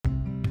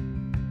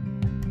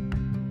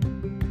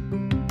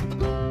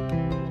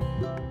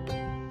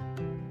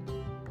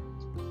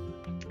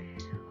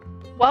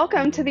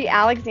Welcome to the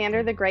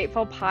Alexander the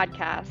Grateful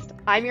podcast.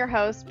 I'm your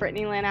host,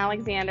 Brittany Lynn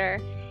Alexander,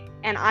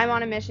 and I'm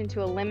on a mission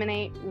to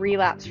eliminate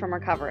relapse from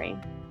recovery.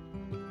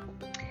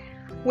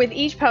 With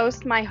each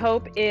post, my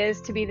hope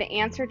is to be the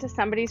answer to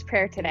somebody's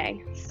prayer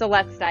today. So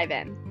let's dive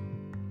in.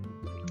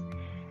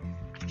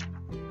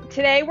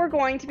 Today, we're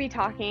going to be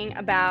talking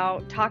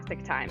about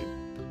toxic time.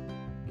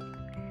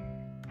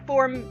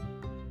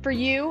 For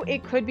you,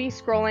 it could be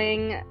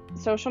scrolling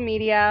social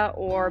media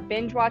or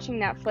binge watching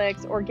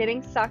Netflix or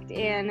getting sucked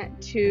in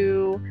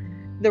to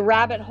the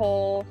rabbit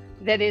hole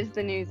that is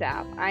the news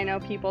app. I know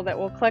people that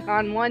will click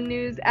on one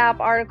news app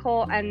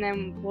article and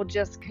then will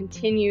just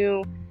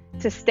continue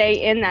to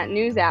stay in that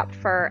news app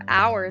for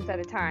hours at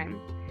a time.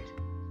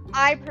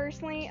 I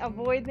personally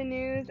avoid the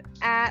news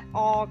at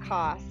all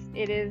costs.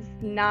 It is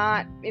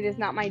not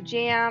my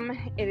jam.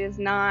 It does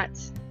not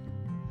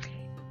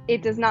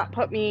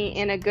put me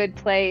in a good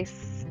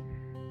place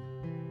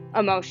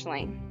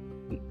emotionally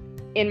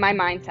in my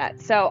mindset.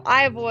 So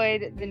I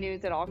avoid the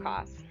news at all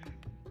costs.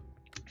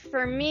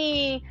 For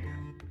me,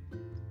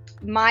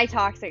 my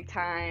toxic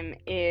time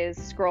is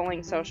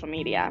scrolling social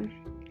media.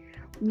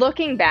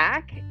 Looking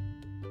back,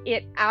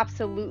 it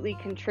absolutely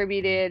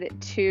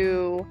contributed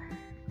to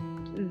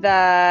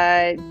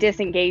the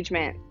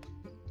disengagement.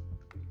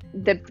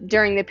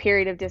 During the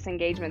period of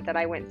disengagement that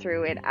I went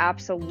through, it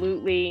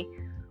absolutely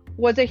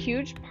was a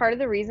huge part of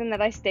the reason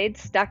that I stayed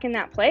stuck in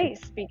that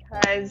place,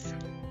 because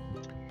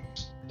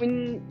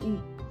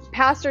when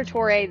Pastor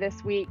Torre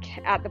this week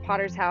at the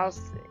Potter's House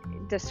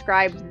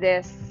described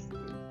this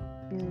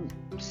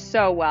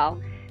so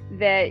well,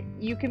 that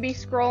you can be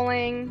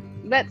scrolling,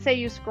 let's say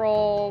you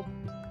scroll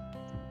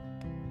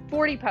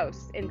 40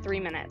 posts in 3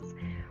 minutes.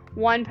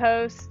 One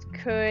post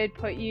could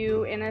put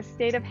you in a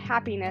state of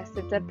happiness.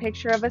 It's a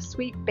picture of a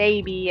sweet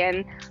baby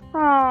and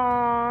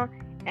aww.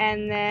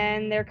 And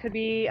then there could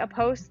be a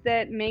post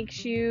that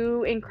makes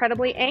you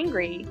incredibly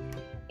angry.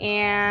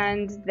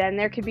 And then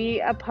there could be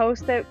a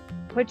post that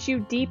puts you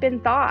deep in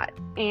thought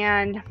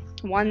and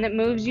one that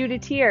moves you to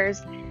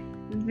tears.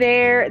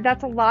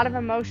 That's a lot of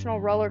emotional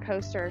roller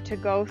coaster to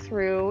go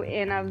through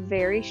in a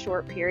very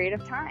short period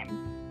of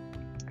time.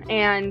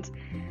 And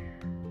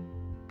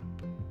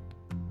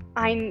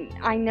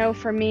I know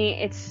for me,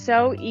 it's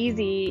so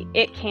easy.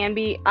 It can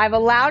be. I've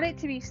allowed it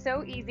to be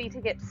so easy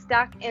to get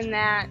stuck in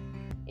that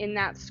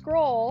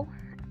scroll,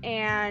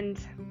 and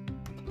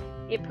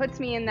it puts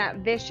me in that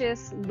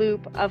vicious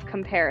loop of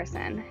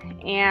comparison.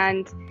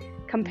 And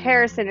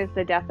comparison is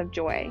the death of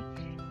joy.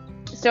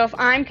 So if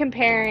I'm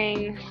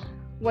comparing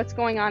what's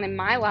going on in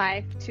my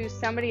life to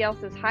somebody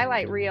else's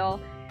highlight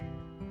reel,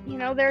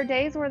 there are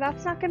days where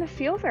that's not going to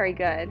feel very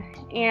good.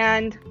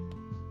 And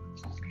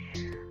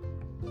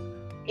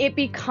it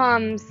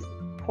becomes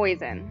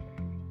poison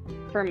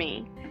for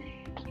me.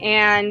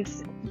 And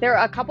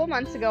a couple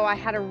months ago, I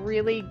had a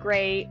really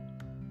great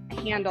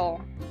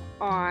handle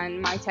on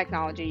my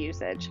technology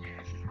usage.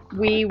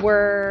 We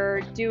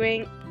were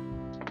doing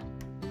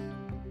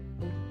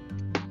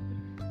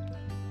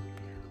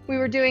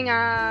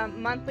a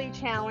monthly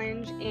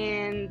challenge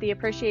in the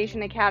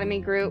Appreciation Academy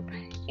group,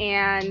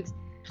 and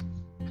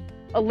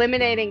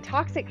eliminating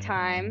toxic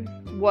time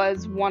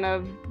was one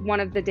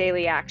of the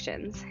daily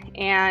actions.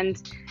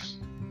 And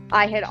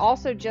I had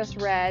also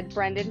just read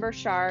Brendon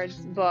Burchard's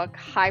book,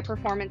 High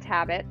Performance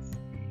Habits,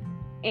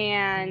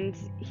 and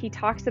he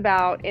talks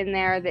about in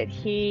there that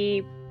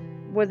he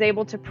was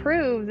able to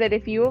prove that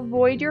if you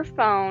avoid your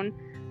phone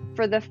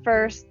for the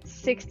first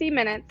 60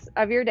 minutes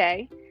of your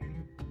day,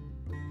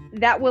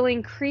 that will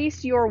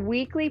increase your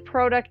weekly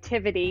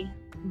productivity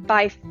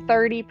by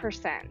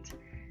 30%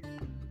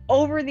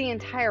 over the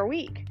entire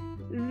week.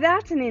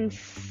 That's an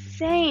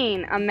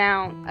insane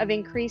amount of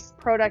increased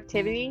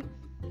productivity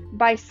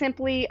by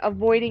simply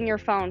avoiding your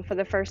phone for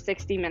the first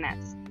 60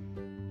 minutes.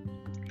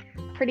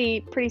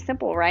 Pretty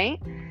simple,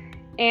 right?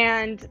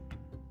 And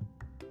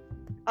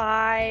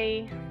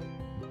I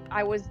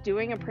was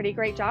doing a pretty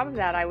great job of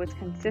that. I was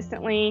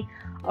consistently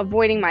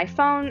avoiding my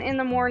phone in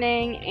the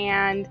morning,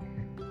 and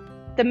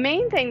the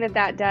main thing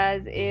that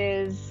does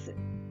is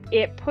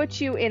it puts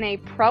you in a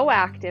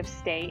proactive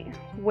state,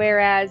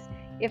 whereas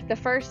if the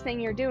first thing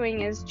you're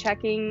doing is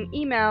checking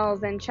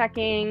emails and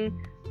checking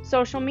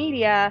social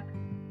media,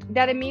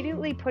 that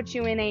immediately puts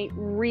you in a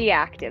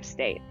reactive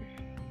state.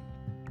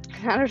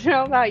 I don't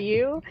know about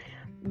you,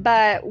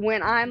 but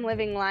when I'm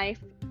living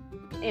life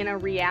in a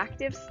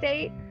reactive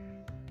state,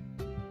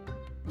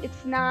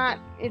 it's not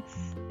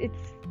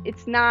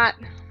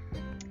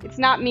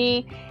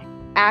me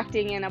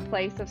acting in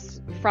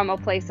from a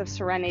place of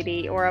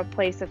serenity or a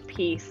place of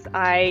peace.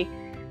 I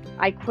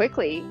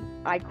quickly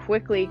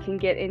can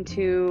get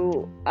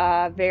into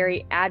a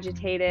very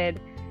agitated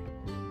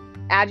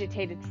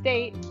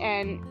state,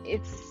 and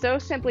it's so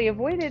simply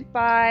avoided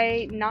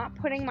by not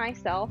putting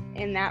myself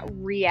in that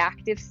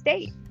reactive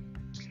state.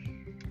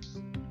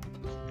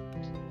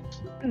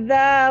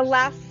 The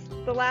last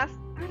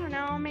I don't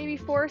know, maybe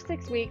 4 or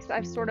 6 weeks,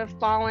 I've sort of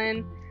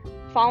fallen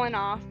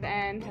off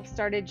and have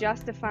started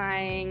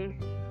justifying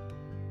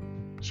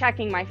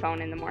checking my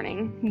phone in the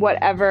morning,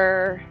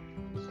 whatever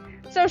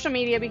social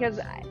media, because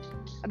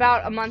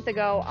about a month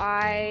ago,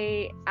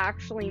 I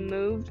actually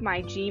moved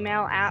my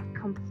Gmail app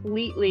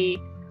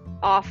completely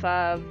off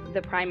of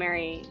the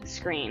primary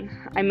screen.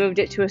 I moved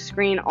it to a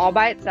screen all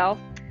by itself,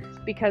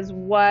 because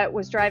what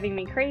was driving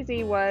me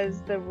crazy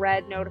was the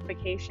red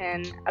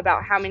notification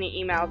about how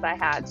many emails I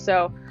had.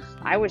 So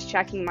I was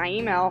checking my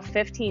email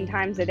 15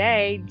 times a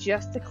day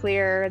just to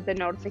clear the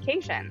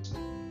notification.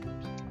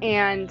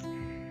 And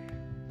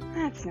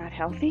that's not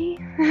healthy.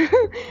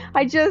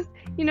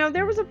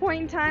 There was a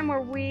point in time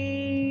where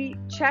we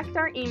checked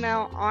our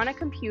email on a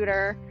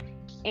computer,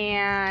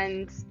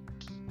 and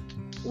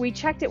we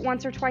checked it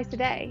once or twice a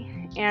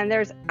day. And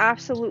there's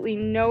absolutely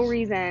no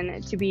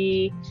reason to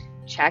be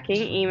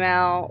checking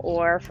email,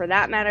 or for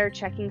that matter,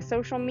 checking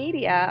social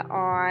media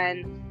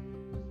on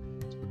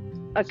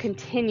a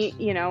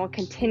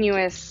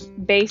continuous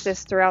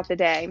basis throughout the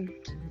day.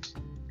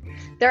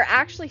 There are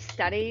actually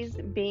studies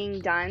being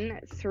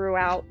done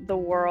throughout the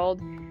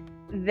world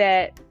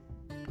that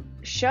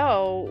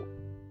show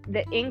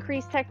that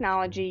increased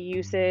technology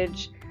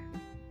usage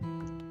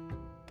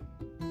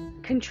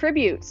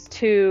contributes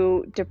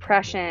to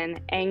depression,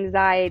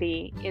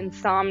 anxiety,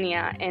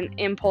 insomnia, and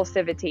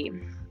impulsivity.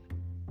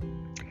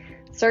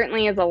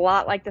 Certainly is a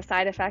lot like the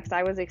side effects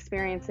I was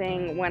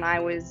experiencing when I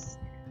was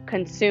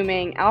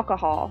consuming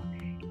alcohol,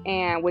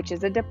 which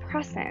is a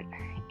depressant.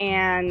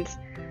 And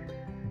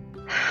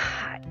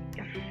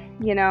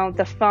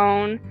the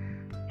phone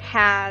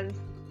has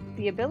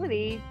the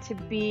ability to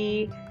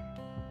be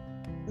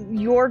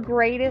your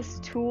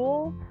greatest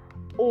tool,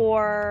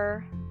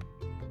 or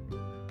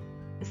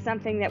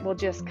something that will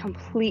just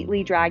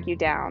completely drag you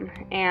down.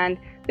 And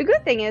the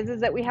good thing is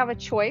that we have a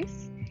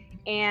choice,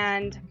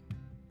 and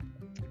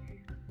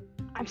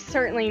I'm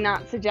certainly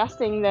not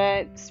suggesting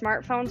that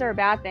smartphones are a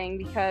bad thing,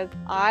 because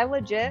I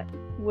legit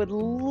would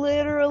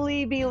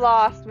literally be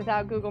lost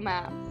without Google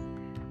Maps.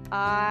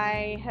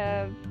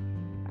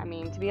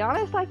 To be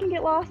honest, I can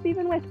get lost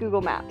even with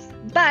Google Maps,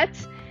 but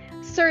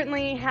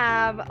certainly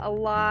have a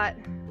lot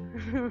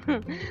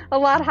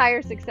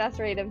higher success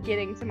rate of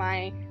getting to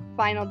my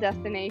final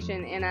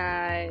destination in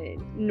a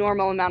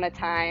normal amount of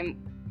time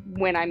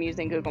when I'm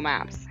using Google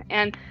Maps.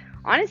 And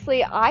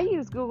honestly, I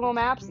use Google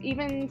Maps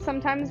even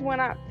sometimes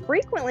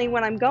frequently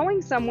when I'm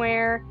going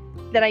somewhere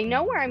that I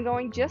know where I'm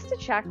going, just to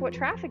check what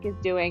traffic is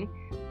doing.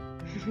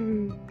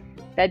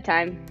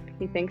 Bedtime.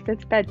 He thinks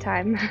it's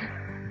bedtime.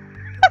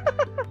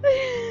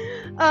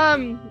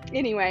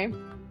 Anyway,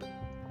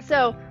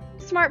 so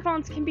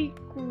smartphones can be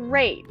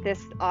great.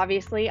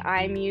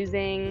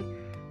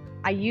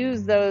 I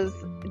use those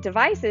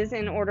devices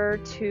in order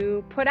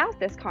to put out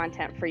this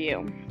content for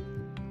you.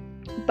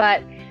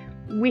 But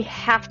we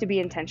have to be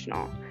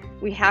intentional.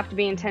 We have to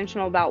be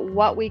intentional about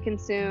what we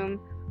consume,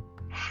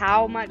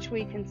 how much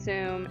we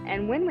consume,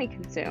 and when we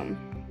consume.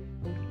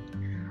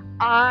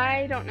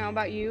 I don't know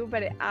about you,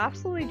 but it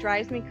absolutely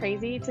drives me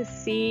crazy to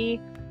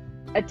see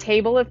a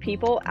table of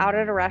people out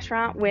at a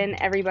restaurant when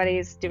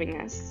everybody's doing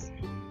this.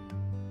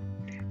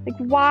 Like,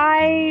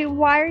 why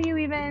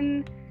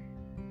even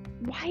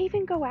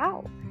go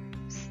out?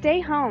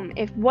 Stay home.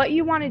 If what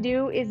you want to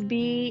do is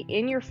be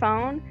in your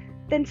phone,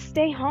 then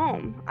stay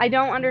home. I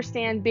don't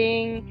understand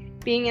being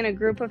in a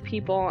group of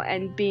people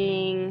and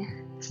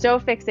being so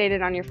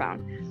fixated on your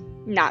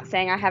phone. Not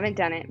saying I haven't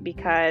done it,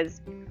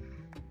 because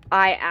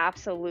I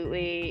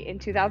absolutely, in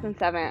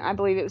 2007, I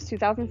believe it was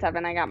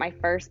 2007, I got my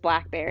first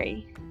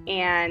BlackBerry,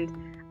 and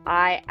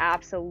I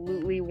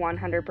absolutely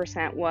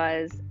 100%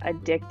 was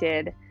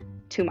addicted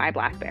to my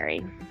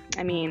BlackBerry.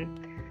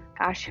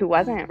 Gosh, who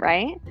wasn't,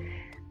 right?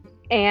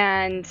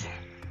 And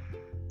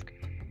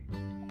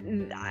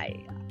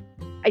I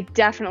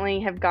definitely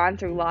have gone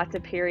through lots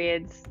of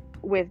periods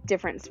with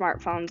different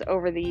smartphones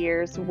over the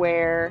years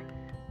where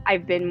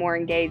I've been more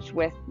engaged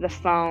with the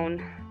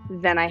phone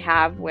than I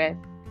have with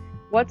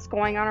what's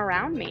going on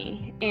around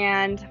me.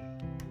 And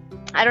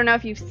I don't know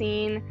if you've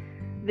seen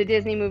the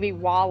Disney movie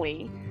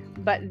WALL-E,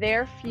 but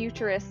their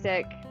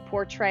futuristic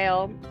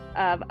portrayal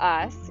of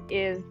us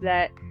is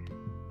that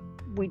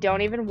we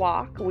don't even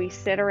walk. We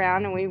sit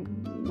around and we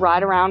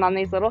ride around on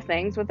these little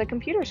things with a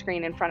computer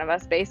screen in front of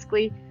us,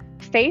 basically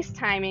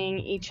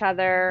FaceTiming each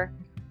other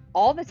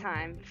all the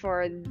time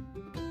for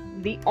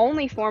the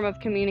only form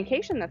of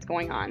communication that's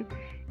going on.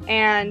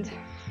 And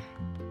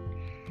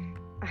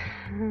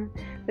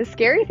the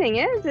scary thing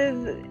is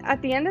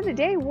at the end of the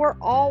day, we're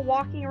all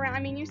walking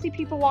around. You see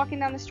people walking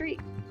down the street,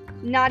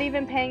 not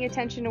even paying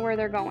attention to where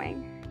they're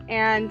going.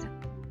 And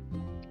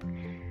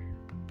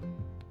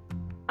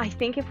I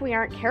think if we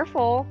aren't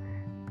careful,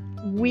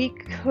 we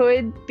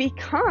could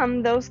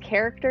become those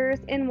characters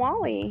in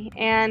WALL-E.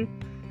 And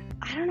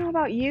I don't know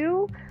about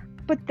you,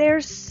 but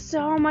there's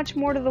so much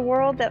more to the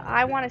world that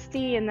I want to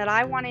see and that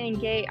I want to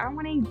engage. I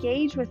want to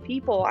engage with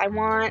people. I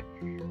want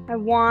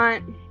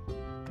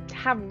to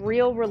have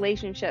real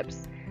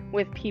relationships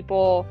with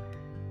people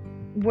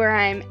where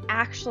I'm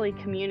actually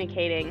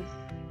communicating.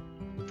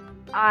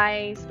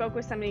 I spoke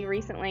with somebody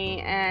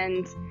recently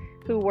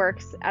who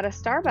works at a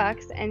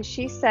Starbucks, and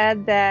she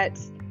said that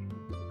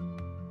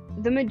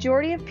the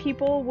majority of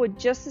people would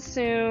just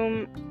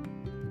assume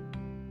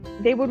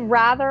they would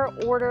rather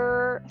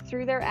order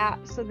through their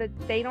app so that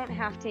they don't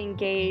have to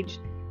engage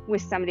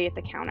with somebody at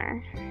the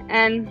counter.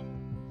 And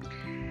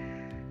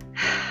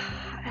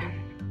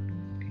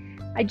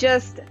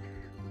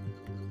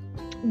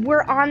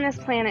we're on this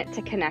planet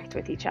to connect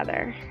with each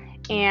other.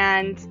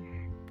 And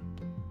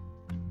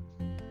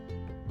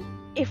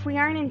if we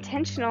aren't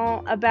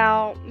intentional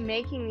about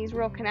making these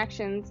real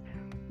connections,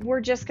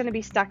 we're just going to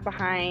be stuck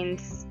behind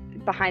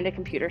a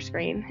computer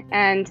screen.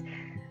 And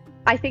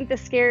I think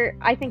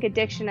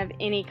addiction of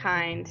any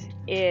kind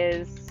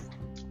is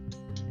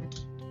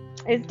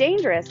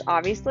dangerous.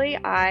 Obviously,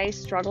 I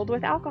struggled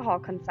with alcohol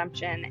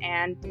consumption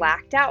and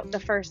blacked out the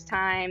first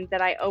time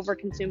that I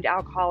overconsumed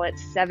alcohol at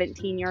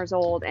 17 years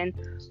old, and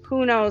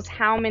who knows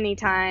how many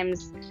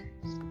times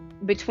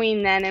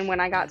between then and when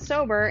I got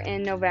sober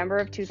in November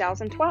of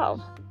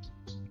 2012.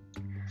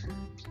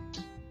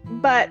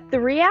 But the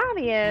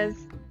reality is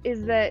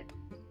that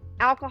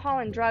alcohol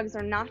and drugs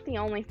are not the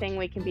only thing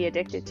we can be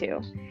addicted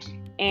to.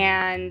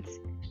 And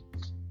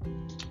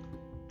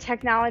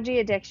technology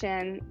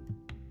addiction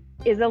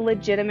is a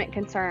legitimate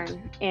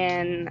concern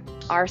in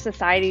our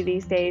society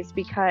these days,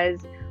 because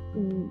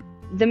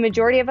the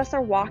majority of us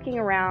are walking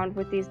around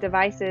with these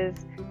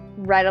devices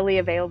readily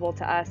available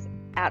to us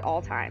at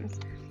all times.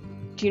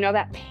 Do you know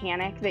that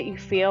panic that you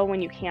feel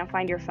when you can't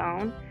find your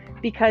phone?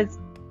 Because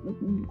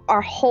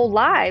our whole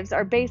lives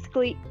are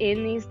basically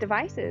in these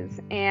devices.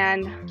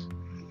 And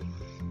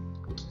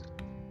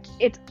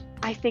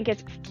I think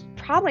it's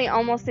probably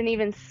almost an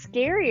even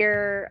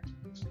scarier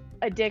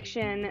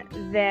addiction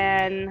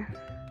than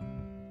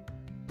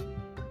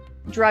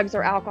drugs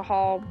or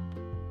alcohol,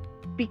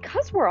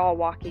 because we're all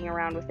walking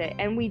around with it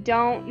and we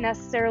don't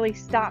necessarily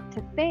stop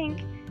to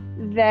think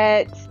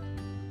that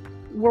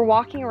we're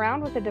walking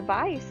around with a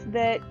device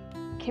that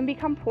can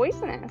become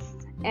poisonous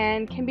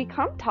and can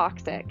become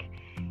toxic.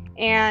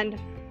 And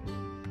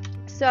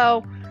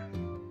so,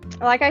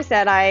 like I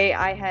said,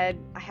 I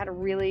had a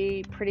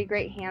really pretty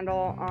great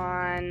handle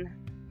on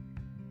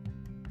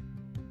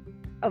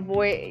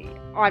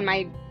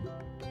my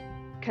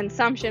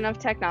consumption of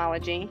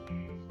technology,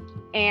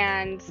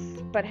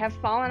 but have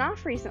fallen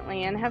off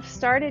recently and have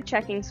started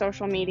checking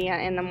social media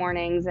in the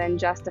mornings and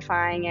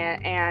justifying it.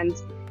 And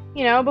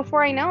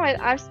before I know it,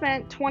 I've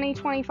spent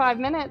 25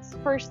 minutes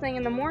first thing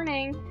in the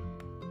morning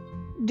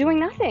doing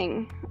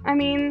nothing. I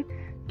mean,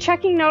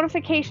 checking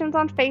notifications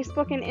on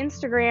Facebook and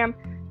Instagram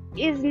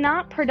is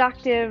not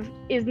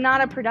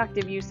a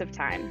productive use of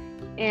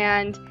time.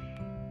 And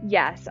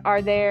yes,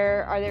 are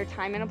there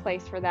time and a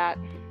place for that?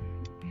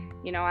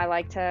 I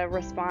like to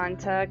respond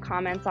to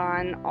comments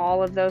on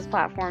all of those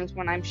platforms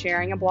when I'm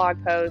sharing a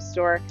blog post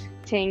or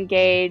to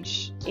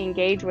engage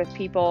with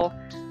people.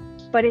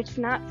 But it's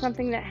not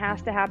something that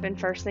has to happen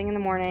first thing in the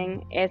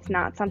morning. It's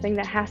not something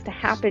that has to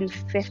happen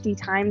 50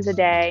 times a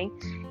day.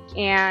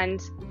 And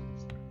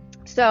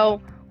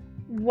so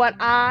what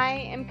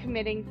I am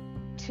committing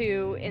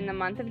to in the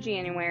month of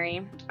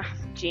January,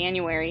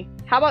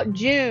 how about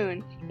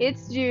June?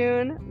 It's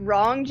June,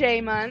 wrong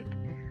J month,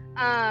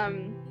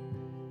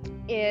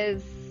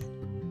 is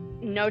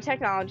no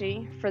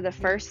technology for the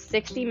first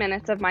 60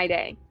 minutes of my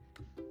day,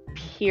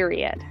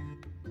 period.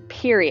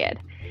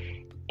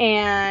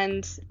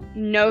 And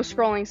no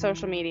scrolling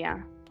social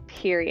media,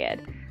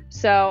 period.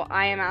 So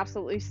I am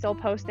absolutely still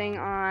posting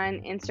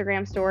on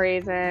Instagram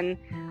stories, and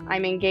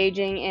I'm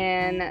engaging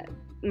in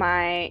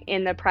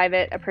the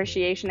Private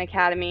Appreciation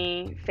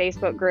Academy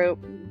Facebook group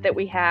that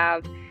we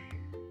have,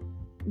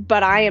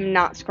 but I am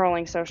not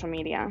scrolling social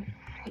media.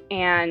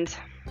 And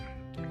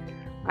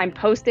I'm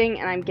posting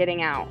and I'm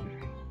getting out.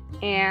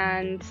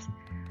 And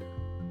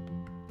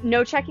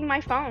no checking my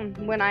phone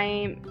when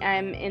I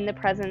am in the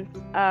presence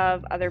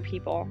of other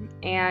people.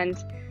 And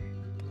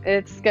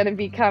it's going to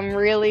become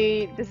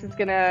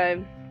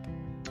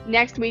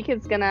next week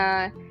is going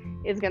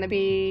to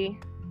be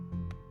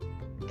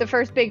the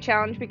first big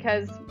challenge,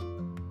 because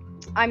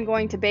I'm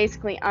going to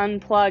basically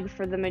unplug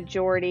for the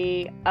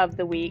majority of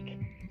the week,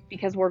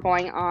 because we're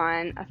going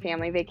on a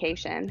family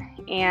vacation.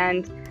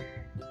 And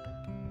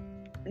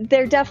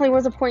there definitely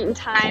was a point in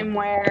time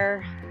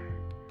where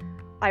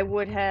I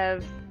would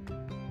have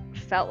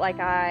felt like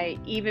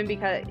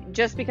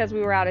just because we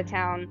were out of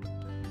town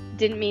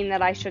didn't mean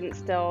that I shouldn't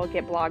still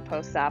get blog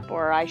posts up,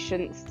 or I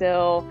shouldn't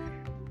still,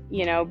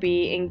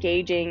 be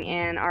engaging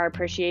in our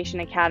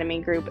Appreciation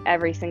Academy group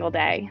every single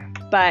day.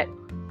 But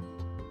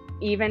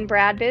even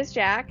Brad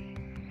Bizjack,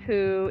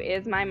 who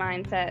is my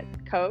mindset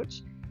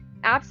coach,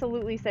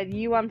 absolutely said,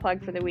 you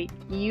unplug for the week.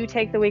 You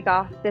take the week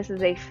off. This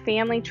is a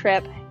family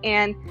trip.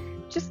 And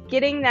just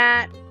getting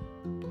that,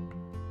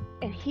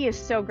 and he is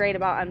so great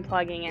about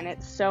unplugging, and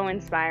it's so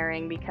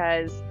inspiring,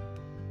 because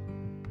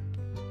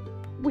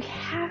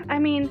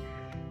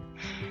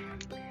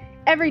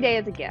every day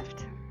is a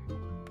gift,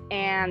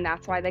 and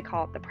that's why they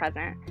call it the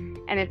present.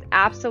 And it's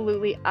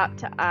absolutely up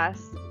to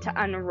us to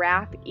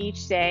unwrap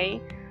each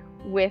day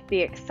with the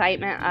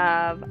excitement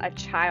of a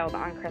child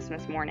on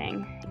Christmas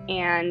morning.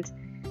 And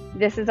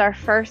This is our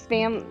first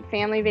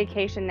family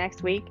vacation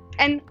next week.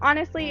 And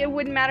honestly, it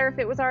wouldn't matter if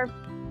it was our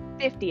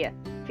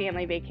 50th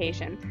family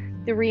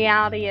vacation. The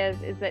reality is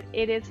that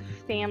it is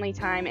family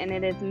time, and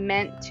it is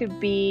meant to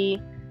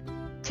be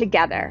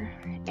together.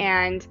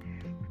 And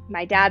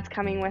my dad's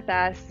coming with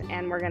us,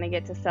 and we're going to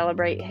get to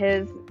celebrate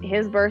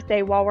his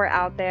birthday while we're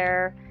out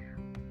there.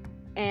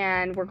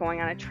 And we're going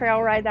on a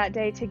trail ride that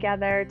day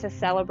together to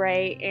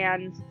celebrate.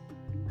 And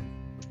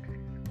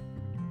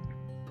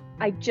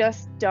I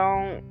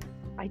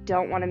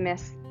don't want to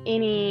miss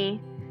any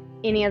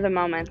of the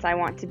moments. I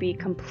want to be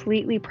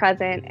completely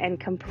present and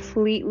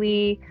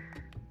completely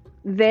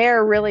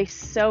there, really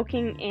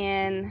soaking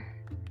in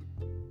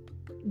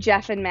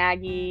Jeff and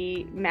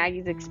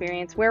Maggie's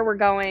experience. Where we're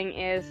going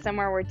is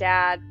somewhere where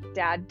dad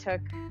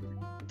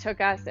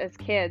took us as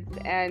kids.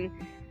 And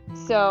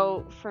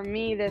so for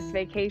me, this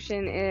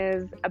vacation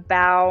is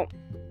about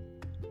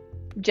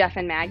Jeff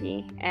and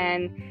Maggie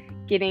and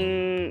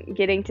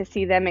getting to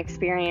see them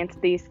experience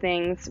these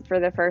things for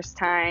the first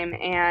time,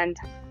 and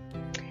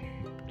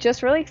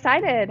just really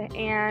excited,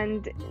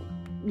 and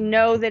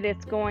know that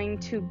it's going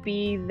to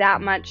be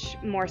that much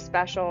more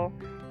special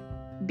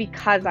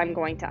because I'm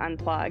going to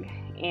unplug.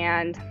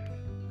 And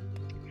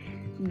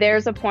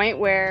there's a point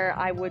where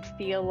I would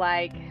feel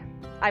like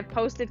I've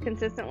posted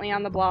consistently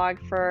on the blog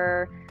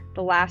for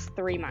the last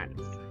 3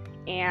 months,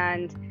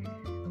 and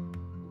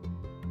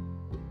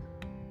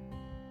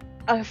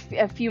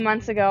a few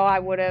months ago,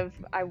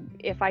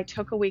 if I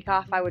took a week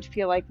off, I would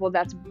feel like, well,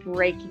 that's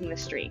breaking the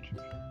streak.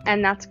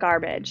 And that's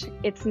garbage.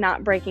 It's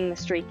not breaking the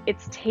streak.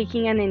 It's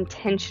taking an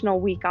intentional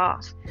week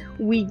off.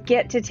 We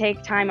get to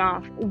take time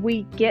off.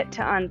 We get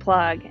to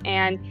unplug.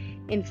 And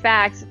in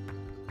fact,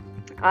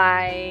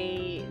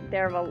 I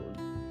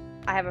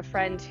have a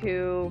friend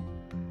who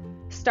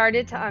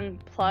started to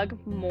unplug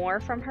more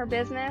from her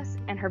business,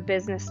 and her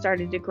business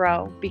started to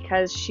grow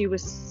because she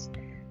was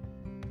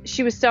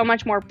so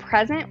much more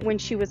present when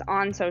she was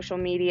on social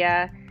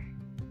media,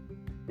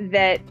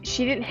 that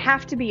she didn't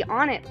have to be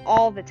on it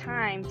all the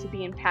time to be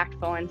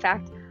impactful. In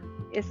fact,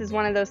 this is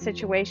one of those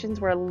situations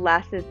where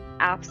less is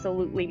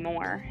absolutely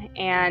more.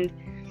 And,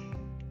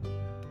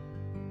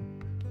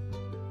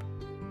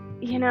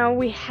 we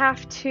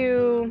have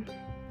to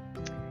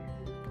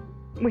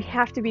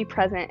be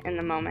present in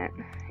the moment.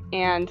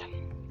 And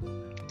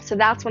so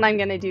that's what I'm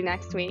going to do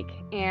next week.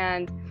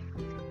 And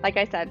like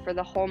I said, for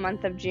the whole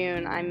month of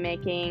June, I'm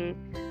making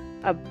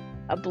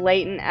a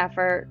blatant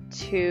effort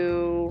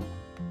to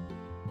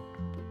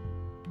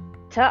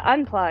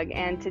unplug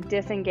and to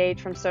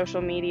disengage from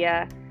social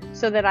media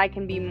so that I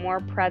can be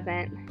more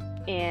present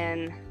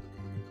in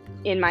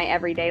my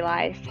everyday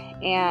life,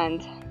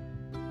 and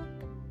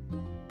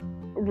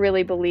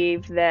really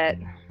believe that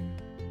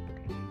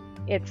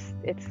it's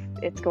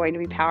going to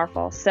be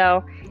powerful.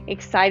 So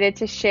excited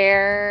to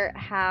share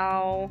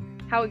how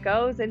it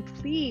goes, and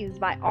please,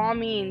 by all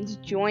means,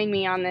 join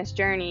me on this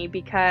journey,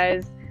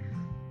 because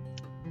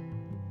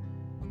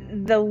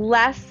the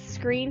less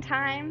screen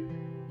time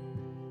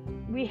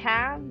we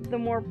have, the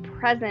more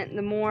present,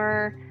 the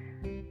more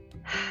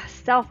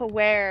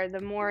self-aware, the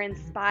more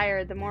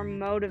inspired, the more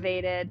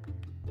motivated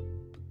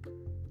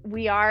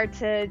we are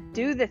to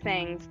do the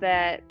things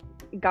that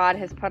God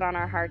has put on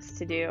our hearts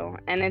to do.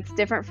 And it's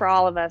different for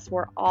all of us.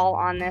 We're all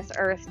on this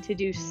earth to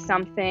do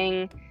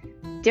something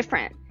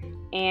different.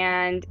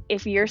 And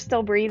if you're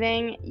still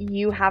breathing,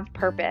 you have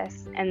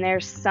purpose, and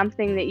there's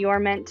something that you're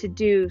meant to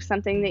do,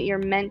 something that you're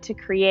meant to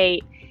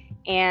create.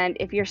 And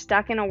if you're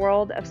stuck in a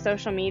world of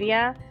social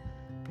media,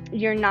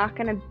 you're not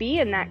going to be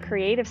in that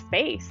creative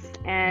space.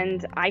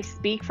 And I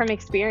speak from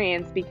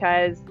experience,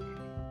 because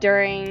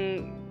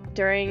during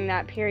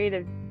that period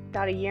of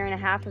about 1.5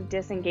 years of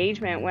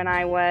disengagement, when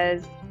I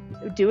was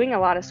doing a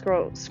lot of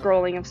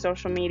scrolling of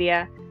social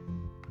media,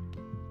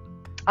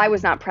 I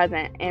was not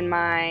present in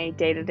my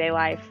day-to-day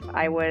life.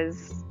 I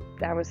was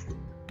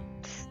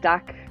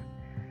stuck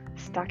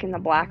in the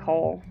black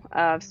hole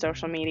of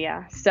social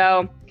media.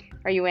 So,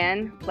 are you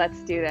in? Let's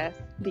do this,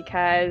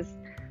 because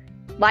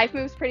life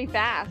moves pretty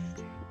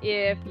fast.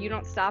 If you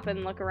don't stop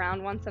and look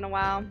around once in a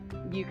while,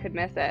 you could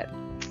miss it.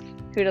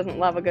 Who doesn't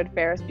love a good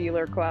Ferris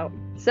Bueller quote?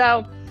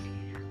 So,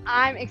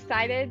 I'm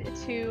excited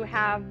to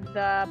have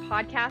the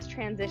podcast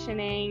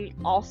transitioning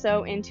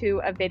also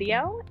into a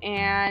video,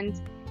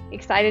 and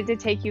excited to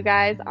take you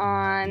guys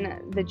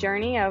on the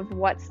journey of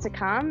what's to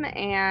come,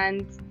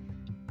 and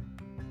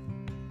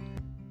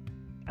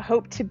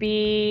hope to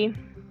be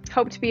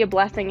a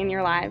blessing in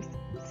your lives.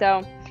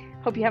 So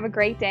hope you have a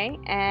great day,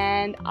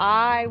 and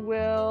I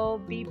will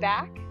be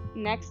back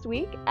next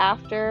week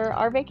after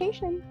our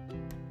vacation.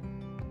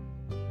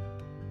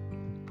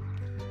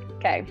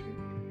 Okay.